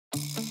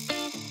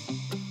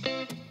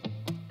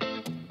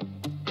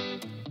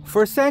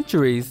For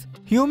centuries,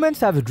 humans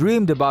have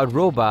dreamed about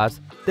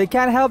robots that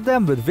can help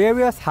them with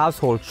various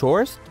household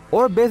chores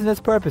or business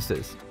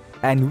purposes.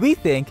 And we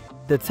think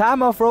the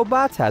time of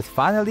robots has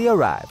finally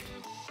arrived.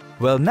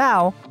 Well,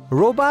 now,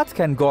 robots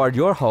can guard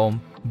your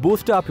home,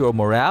 boost up your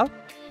morale,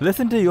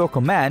 listen to your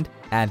command,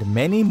 and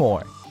many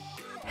more.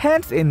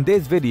 Hence, in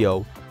this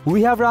video,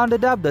 we have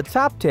rounded up the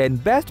top 10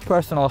 best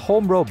personal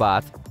home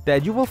robots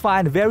that you will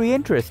find very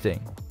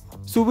interesting.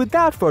 So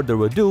without further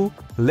ado,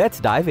 let's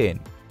dive in.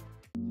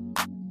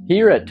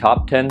 Here at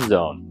Top 10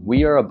 Zone,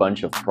 we are a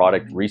bunch of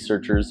product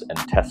researchers and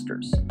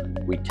testers.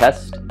 We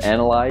test,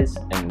 analyze,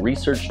 and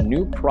research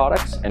new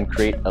products and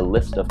create a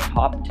list of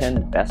top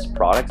 10 best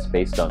products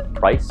based on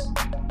price,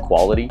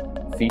 quality,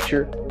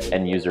 feature,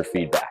 and user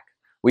feedback.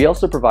 We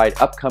also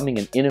provide upcoming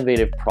and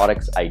innovative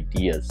products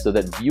ideas so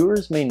that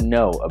viewers may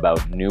know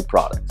about new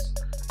products.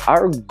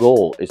 Our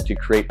goal is to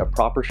create a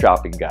proper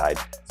shopping guide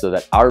so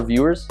that our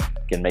viewers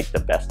can make the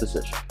best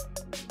decision.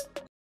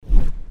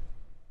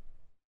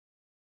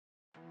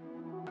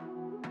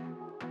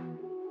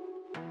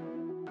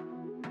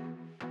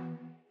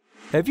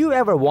 Have you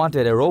ever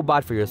wanted a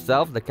robot for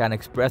yourself that can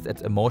express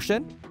its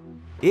emotion?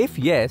 If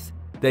yes,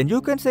 then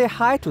you can say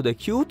hi to the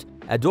cute,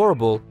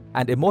 adorable,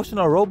 and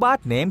emotional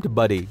robot named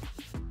Buddy.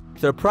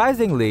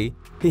 Surprisingly,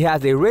 he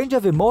has a range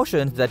of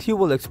emotions that he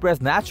will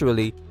express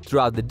naturally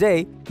throughout the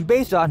day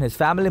based on his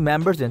family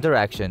members'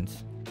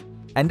 interactions.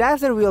 And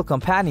as a real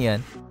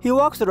companion, he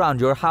walks around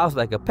your house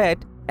like a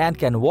pet and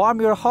can warm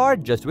your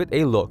heart just with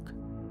a look.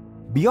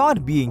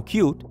 Beyond being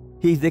cute,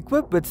 he is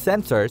equipped with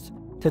sensors,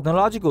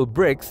 technological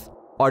bricks,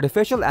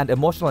 artificial and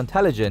emotional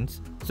intelligence,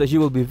 so he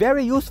will be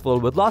very useful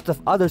with lots of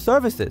other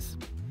services.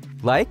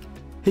 Like,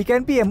 he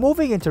can be a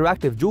moving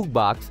interactive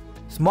jukebox,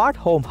 smart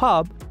home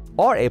hub,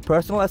 or a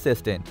personal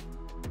assistant.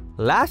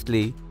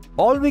 Lastly,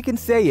 all we can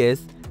say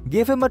is,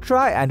 give him a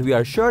try and we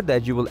are sure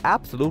that you will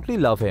absolutely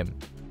love him.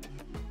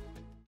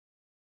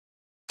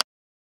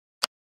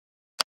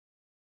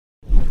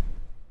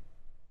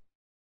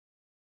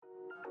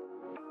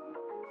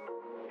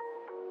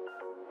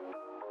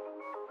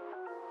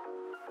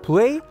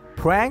 Play,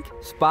 prank,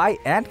 spy,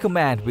 and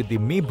command with the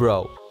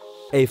MeBro,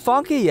 a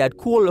funky yet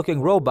cool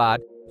looking robot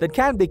that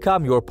can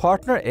become your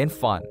partner in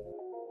fun.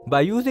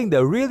 By using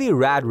the really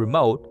rad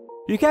remote,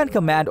 you can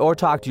command or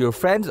talk to your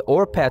friends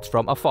or pets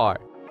from afar.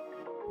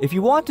 If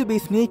you want to be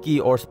sneaky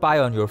or spy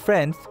on your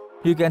friends,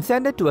 you can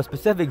send it to a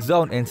specific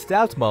zone in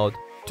stealth mode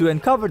to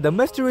uncover the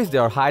mysteries they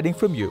are hiding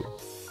from you.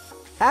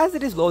 As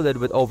it is loaded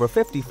with over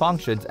 50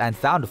 functions and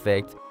sound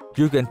effects,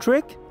 you can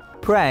trick,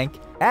 prank,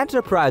 and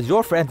surprise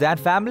your friends and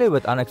family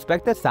with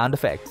unexpected sound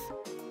effects.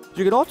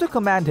 You can also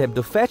command him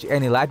to fetch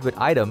any lightweight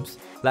items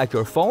like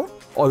your phone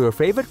or your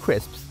favorite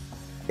crisps.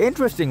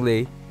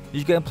 Interestingly,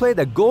 you can play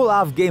the Go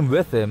Off game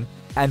with him,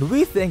 and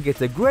we think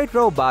it's a great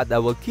robot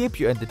that will keep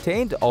you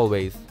entertained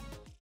always.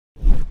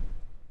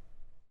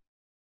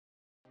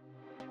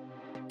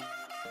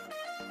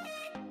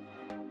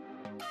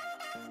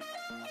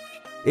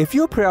 If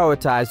you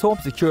prioritize home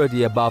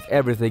security above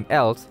everything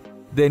else,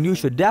 then you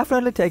should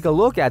definitely take a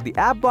look at the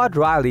Abbott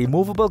Riley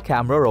movable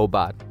camera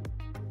robot.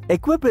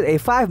 Equipped with a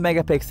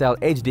 5-megapixel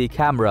HD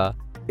camera,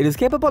 it is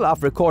capable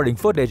of recording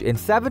footage in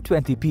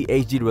 720p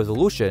HD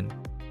resolution.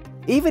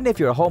 Even if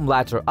your home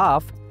lights are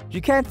off,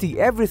 you can see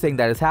everything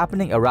that is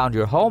happening around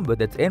your home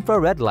with its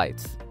infrared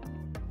lights.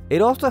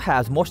 It also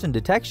has motion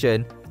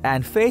detection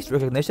and face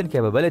recognition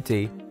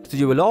capability, so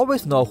you will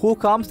always know who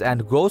comes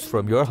and goes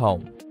from your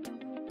home.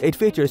 It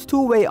features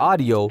two-way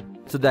audio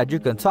so that you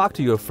can talk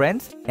to your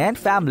friends and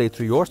family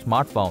through your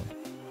smartphone.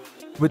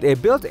 With a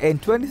built-in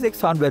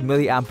 2600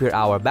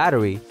 mAh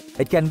battery,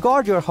 it can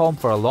guard your home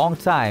for a long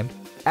time,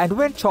 and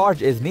when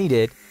charge is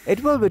needed,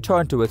 it will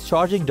return to its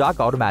charging dock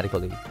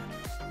automatically.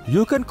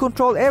 You can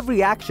control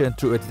every action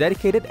through its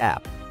dedicated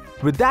app.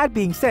 With that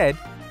being said,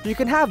 you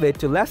can have it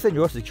to lessen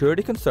your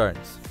security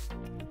concerns.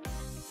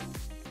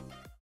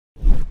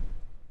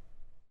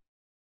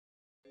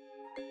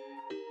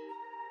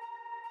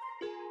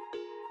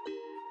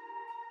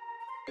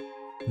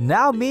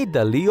 Now meet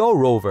the Leo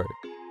Rover,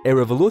 a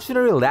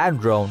revolutionary land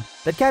drone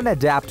that can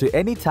adapt to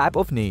any type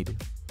of need.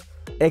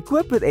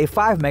 Equipped with a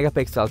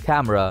 5-megapixel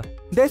camera,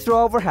 this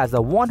rover has a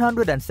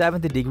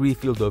 170-degree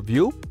field of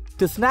view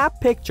to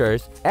snap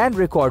pictures and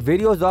record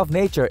videos of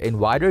nature in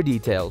wider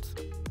details.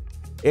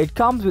 It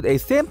comes with a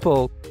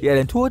simple yet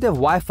intuitive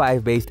Wi-Fi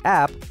based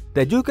app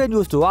that you can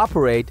use to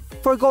operate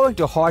for going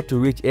to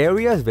hard-to-reach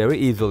areas very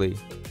easily.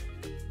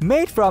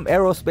 Made from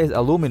aerospace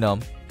aluminum,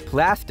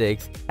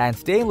 plastics, and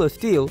stainless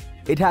steel,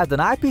 it has an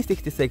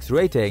IP66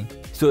 rating,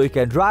 so you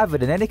can drive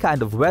it in any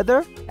kind of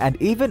weather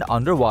and even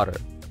underwater.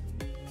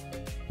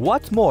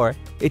 What's more,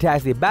 it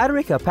has a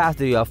battery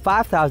capacity of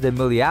 5000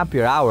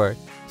 mAh,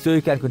 so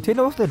you can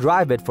continuously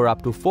drive it for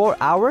up to 4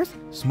 hours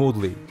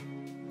smoothly.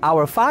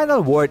 Our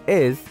final word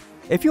is,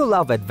 if you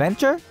love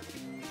adventure,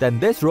 then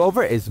this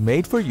rover is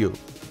made for you.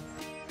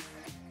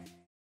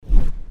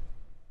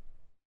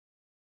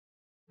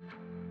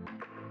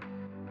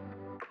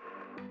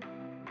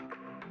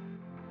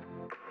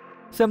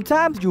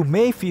 Sometimes you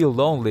may feel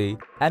lonely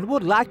and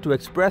would like to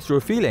express your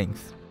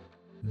feelings.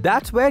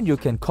 That's when you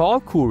can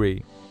call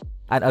KURI,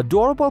 an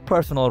adorable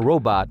personal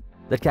robot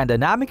that can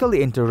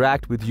dynamically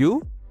interact with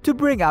you to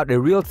bring out a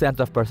real sense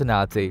of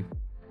personality.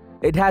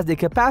 It has the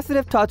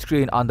capacitive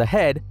touchscreen on the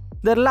head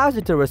that allows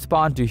it to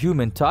respond to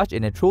human touch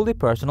in a truly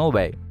personal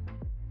way.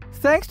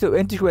 Thanks to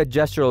intricate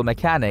gestural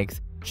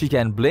mechanics, she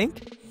can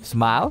blink,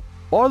 smile,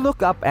 or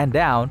look up and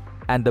down,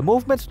 and the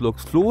movements look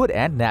fluid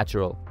and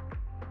natural.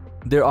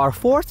 There are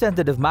 4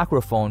 sensitive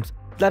microphones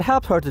that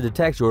help her to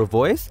detect your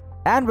voice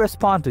and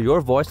respond to your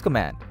voice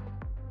command.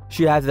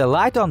 She has a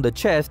light on the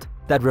chest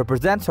that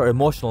represents her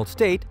emotional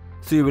state,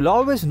 so you will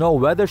always know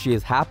whether she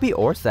is happy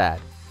or sad.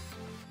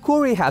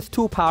 KURI has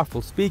 2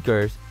 powerful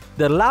speakers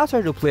that allows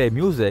her to play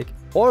music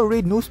or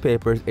read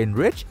newspapers in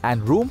rich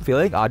and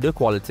room-filling audio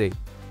quality.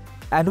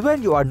 And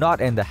when you are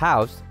not in the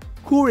house,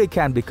 KURI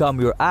can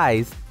become your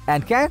eyes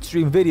and can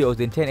stream videos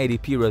in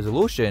 1080p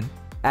resolution,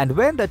 and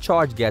when the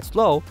charge gets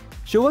low,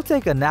 she will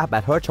take a nap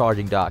at her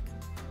charging dock.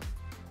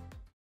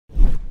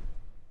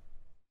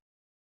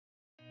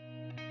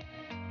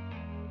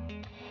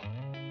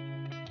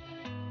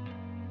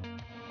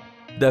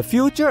 The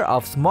future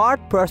of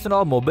smart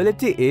personal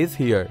mobility is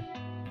here.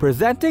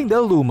 Presenting the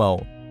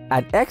Lumo,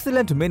 an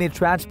excellent mini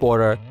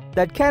transporter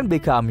that can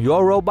become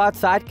your robot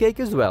sidekick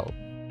as well.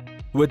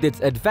 With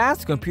its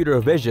advanced computer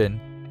vision,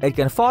 it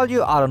can follow you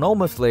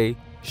autonomously,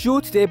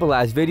 shoot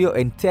stabilized video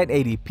in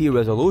 1080p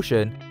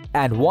resolution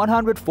and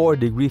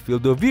 104-degree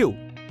field of view,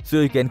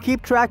 so you can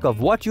keep track of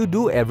what you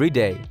do every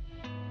day.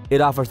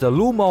 It offers a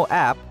Lumo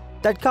app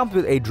that comes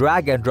with a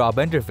drag and drop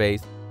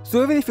interface,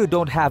 so even if you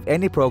don't have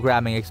any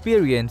programming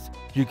experience,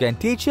 you can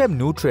teach him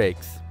new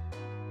tricks.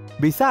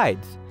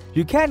 Besides,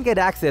 you can get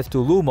access to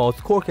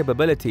Lumo's core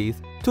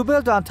capabilities to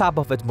build on top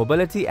of its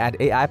mobility and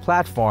AI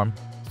platform,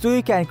 so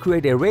you can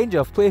create a range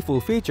of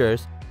playful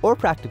features or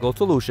practical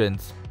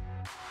solutions.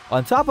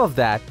 On top of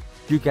that,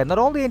 you can not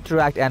only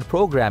interact and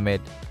program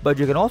it, but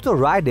you can also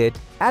ride it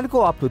and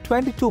go up to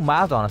 22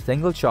 miles on a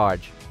single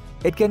charge.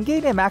 It can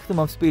gain a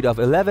maximum speed of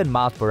 11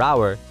 miles per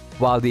hour,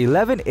 while the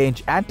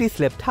 11-inch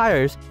anti-slip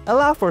tires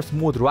allow for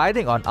smooth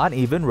riding on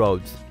uneven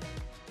roads.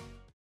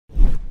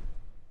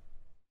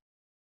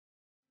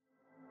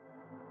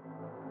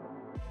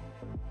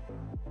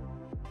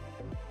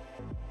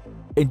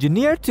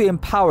 Engineered to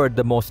empower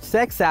the most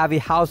tech-savvy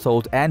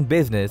household and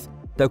business,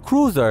 the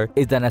Cruiser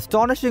is an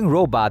astonishing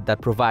robot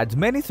that provides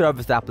many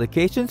service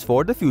applications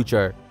for the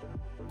future.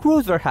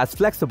 Cruiser has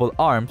flexible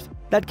arms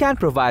that can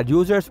provide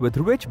users with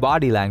rich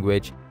body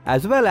language,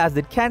 as well as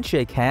it can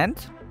shake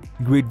hands,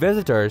 greet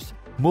visitors,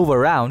 move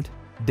around,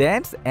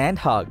 dance, and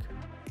hug.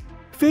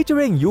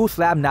 Featuring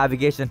U-Slam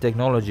navigation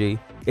technology,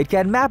 it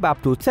can map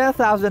up to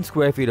 10,000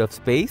 square feet of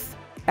space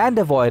and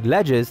avoid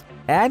ledges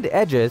and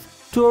edges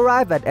to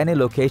arrive at any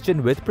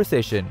location with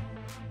precision.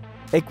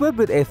 Equipped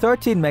with a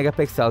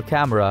 13-megapixel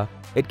camera,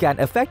 it can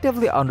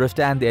effectively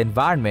understand the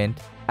environment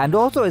and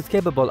also is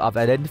capable of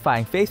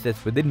identifying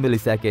faces within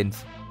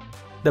milliseconds.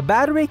 The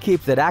battery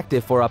keeps it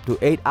active for up to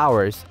 8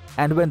 hours,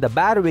 and when the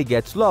battery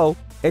gets low,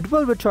 it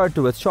will return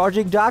to its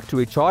charging dock to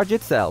recharge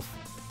itself.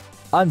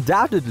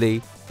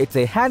 Undoubtedly, it's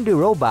a handy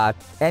robot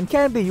and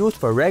can be used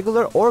for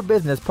regular or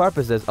business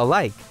purposes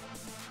alike.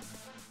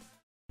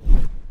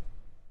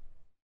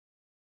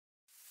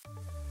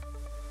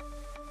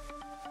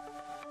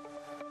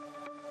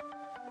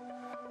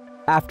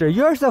 After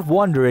years of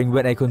wondering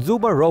when a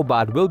consumer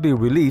robot will be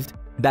released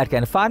that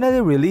can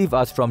finally relieve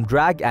us from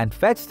drag and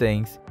fetch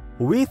things,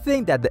 we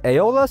think that the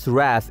Aeolus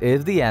RA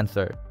is the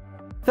answer.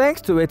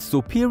 Thanks to its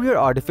superior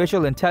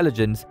artificial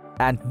intelligence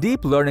and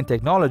deep learning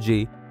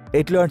technology,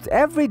 it learns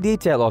every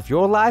detail of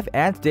your life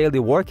and daily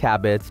work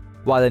habits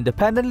while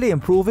independently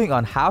improving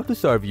on how to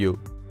serve you.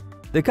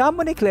 The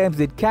company claims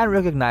it can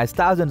recognize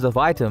thousands of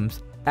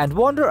items and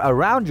wander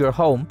around your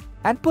home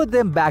and put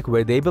them back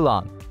where they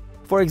belong.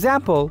 For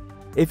example,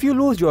 if you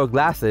lose your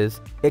glasses,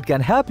 it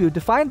can help you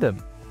to find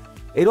them.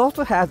 It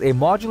also has a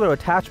modular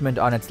attachment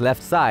on its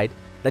left side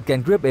that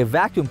can grip a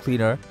vacuum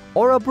cleaner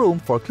or a broom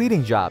for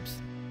cleaning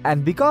jobs.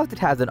 And because it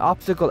has an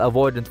obstacle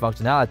avoidance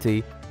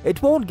functionality,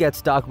 it won't get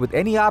stuck with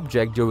any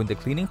object during the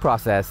cleaning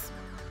process.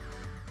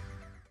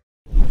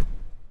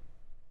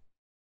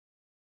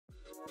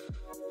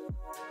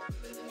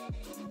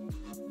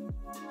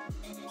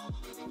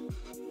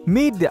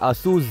 Meet the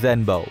Asus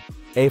Zenbo,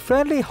 a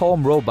friendly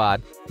home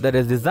robot that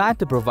is designed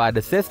to provide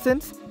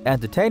assistance,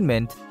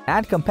 entertainment,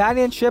 and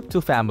companionship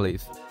to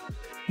families.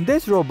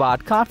 This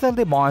robot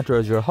constantly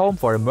monitors your home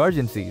for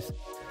emergencies.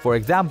 For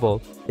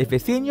example, if a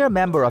senior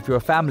member of your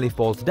family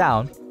falls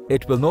down,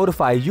 it will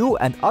notify you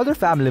and other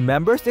family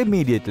members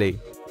immediately.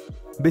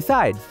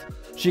 Besides,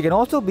 she can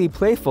also be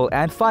playful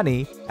and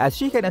funny, as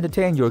she can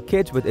entertain your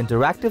kids with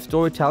interactive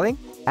storytelling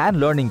and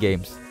learning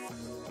games.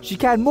 She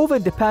can move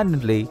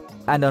independently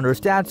and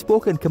understand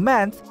spoken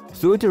commands,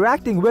 so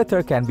interacting with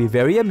her can be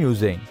very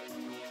amusing.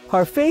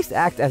 Her face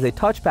acts as a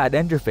touchpad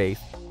interface,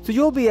 so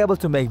you'll be able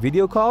to make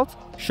video calls,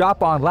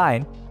 shop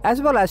online,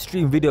 as well as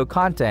stream video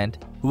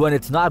content when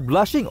it's not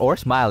blushing or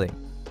smiling.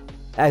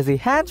 As a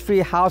hands-free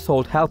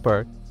household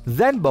helper,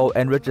 Zenbo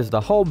enriches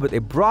the home with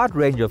a broad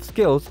range of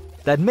skills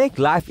that make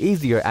life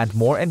easier and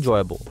more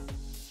enjoyable.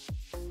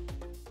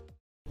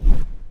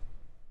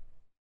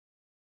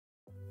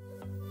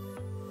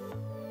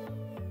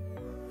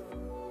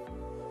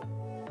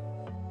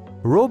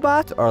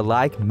 Robots are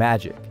like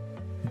magic.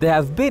 They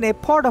have been a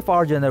part of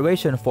our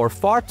generation for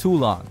far too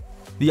long.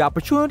 The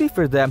opportunity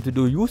for them to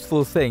do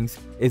useful things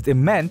is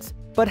immense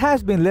but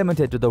has been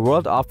limited to the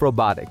world of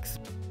robotics.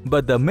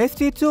 But the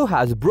Misti 2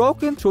 has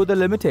broken through the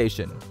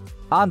limitation.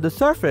 On the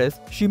surface,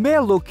 she may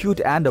look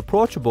cute and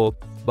approachable,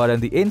 but on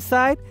the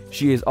inside,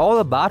 she is all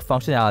about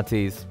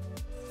functionalities.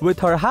 With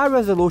her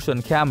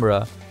high-resolution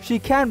camera, she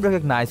can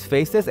recognize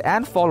faces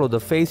and follow the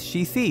face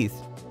she sees,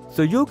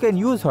 so you can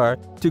use her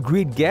to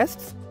greet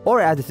guests or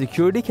as a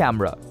security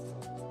camera.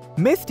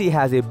 Misti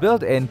has a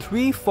built-in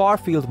 3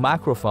 far-field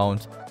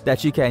microphones that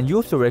she can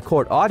use to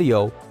record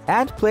audio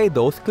and play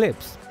those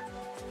clips.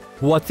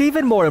 What's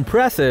even more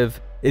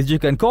impressive is you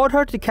can code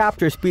her to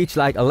capture speech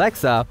like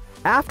Alexa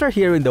after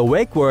hearing the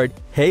wake word,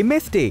 "Hey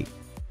Misti."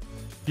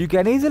 You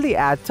can easily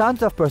add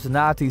tons of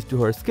personalities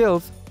to her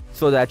skills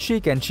so that she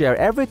can share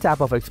every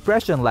type of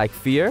expression like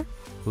fear,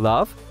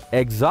 love,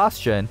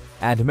 exhaustion,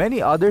 and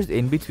many others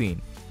in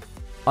between.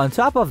 On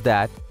top of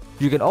that,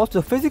 you can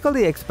also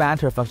physically expand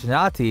her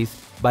functionalities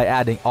by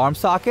adding arm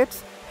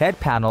sockets, head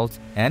panels,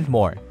 and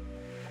more.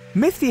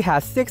 Misti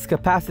has 6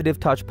 capacitive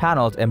touch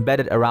panels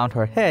embedded around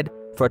her head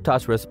for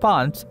touch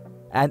response,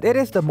 and it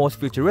is the most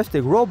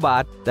futuristic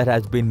robot that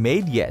has been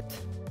made yet.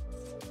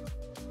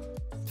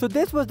 So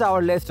this was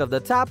our list of the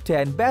top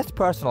 10 best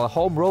personal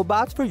home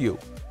robots for you.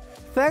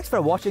 Thanks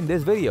for watching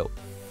this video.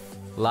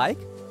 Like,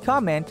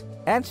 comment,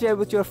 and share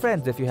with your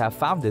friends if you have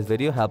found this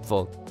video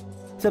helpful.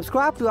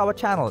 Subscribe to our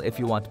channel if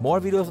you want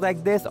more videos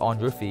like this on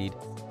your feed.